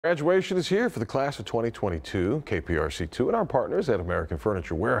Graduation is here for the class of 2022. KPRC2 and our partners at American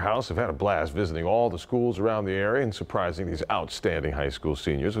Furniture Warehouse have had a blast visiting all the schools around the area and surprising these outstanding high school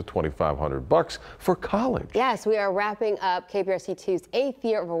seniors with $2,500 for college. Yes, we are wrapping up KPRC2's 8th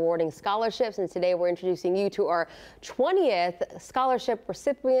year of awarding scholarships, and today we're introducing you to our 20th scholarship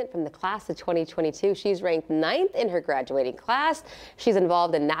recipient from the class of 2022. She's ranked 9th in her graduating class. She's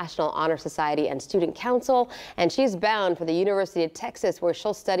involved in National Honor Society and Student Council, and she's bound for the University of Texas, where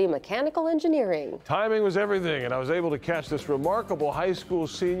she'll study mechanical engineering. Timing was everything, and I was able to catch this remarkable high school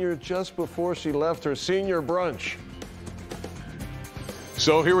senior just before she left her senior brunch.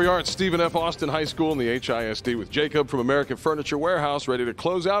 So here we are at Stephen F. Austin High School in the HISD with Jacob from American Furniture Warehouse, ready to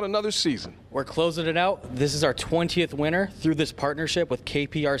close out another season. We're closing it out. This is our 20th winner. Through this partnership with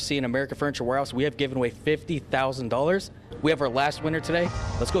KPRC and American Furniture Warehouse, we have given away $50,000. We have our last winner today.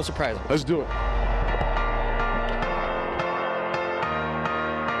 Let's go surprise them. Let's do it.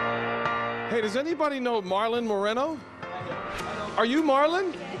 Hey, does anybody know Marlen Moreno? Are you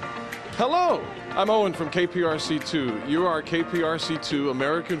Marlen? Hello, I'm Owen from KPRC2. You are KPRC2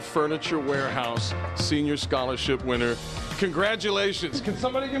 American Furniture Warehouse Senior Scholarship winner. Congratulations. Can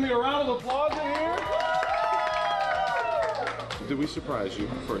somebody give me a round of applause in here? Did we surprise you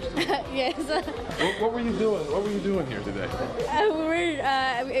first? Yes. What were you doing? What were you doing here today?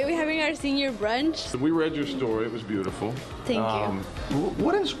 We're having our senior brunch. We read your story. It was beautiful. Thank you.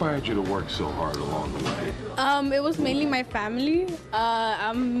 What inspired you to work so hard along the way? It was mainly my family.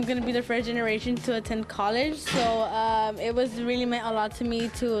 I'm gonna be the first generation to attend college, so it was really meant a lot to me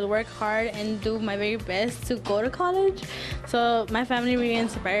to work hard and do my very best to go to college. So my family really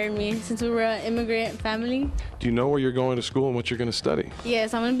inspired me since we were an immigrant family. Do you know where you're going to school and what you're going to study?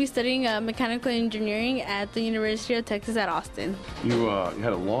 Yes, I'm going to be studying mechanical engineering at the University of Texas at Austin. You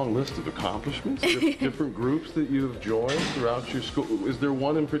had a long list of accomplishments, different groups that you've joined throughout your school. Is there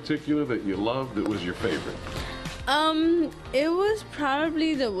one in particular that you loved that was your favorite? It was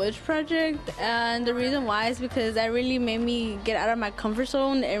probably the Woods Project, and the reason why is because that really made me get out of my comfort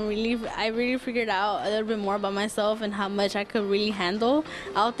zone and I really figured out a little bit more about myself and how much I could really handle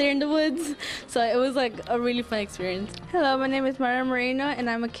out there in the woods. So it was like a really fun experience. Hello, my name is Marlen Moreno, and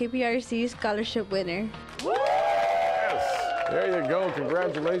I'm a KPRC scholarship winner. There you go.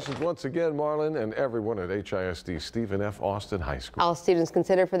 Congratulations once again, Marlen, and everyone at HISD Stephen F. Austin High School. All students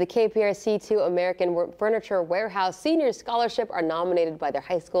considered for the KPRC2 American Furniture Warehouse Senior Scholarship are nominated by their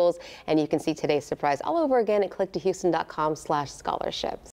high schools, and you can see today's surprise all over again at clicktohouston.com/scholarships.